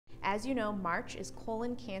As you know, March is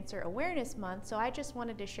Colon Cancer Awareness Month, so I just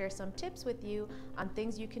wanted to share some tips with you on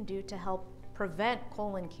things you can do to help prevent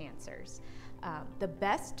colon cancers. The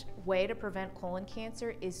best way to prevent colon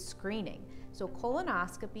cancer is screening. So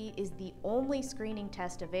colonoscopy is the only screening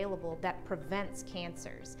test available that prevents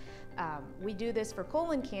cancers. We do this for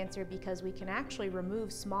colon cancer because we can actually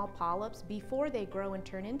remove small polyps before they grow and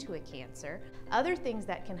turn into a cancer. Other things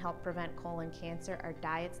that can help prevent colon cancer are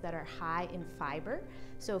diets that are high in fiber.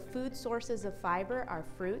 So food sources of fiber are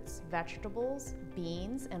fruits, vegetables,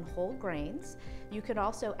 beans, and whole grains. You could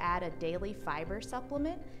also add a daily fiber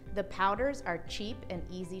supplement. The powders are cheap and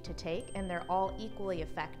easy to take, and they're all equally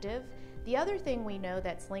effective. The other thing we know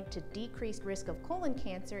that's linked to decreased risk of colon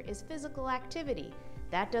cancer is physical activity.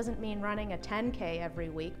 That doesn't mean running a 10K every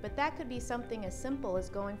week, but that could be something as simple as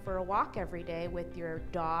going for a walk every day with your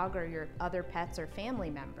dog or your other pets or family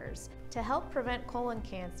members. To help prevent colon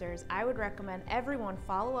cancers, I would recommend everyone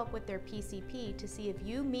follow up with their PCP to see if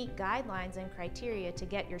you meet guidelines and criteria to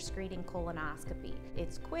get your screening colonoscopy.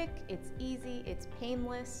 It's quick, it's easy, it's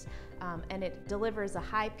painless, and it delivers a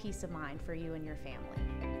high peace of mind for you and your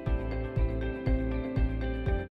family.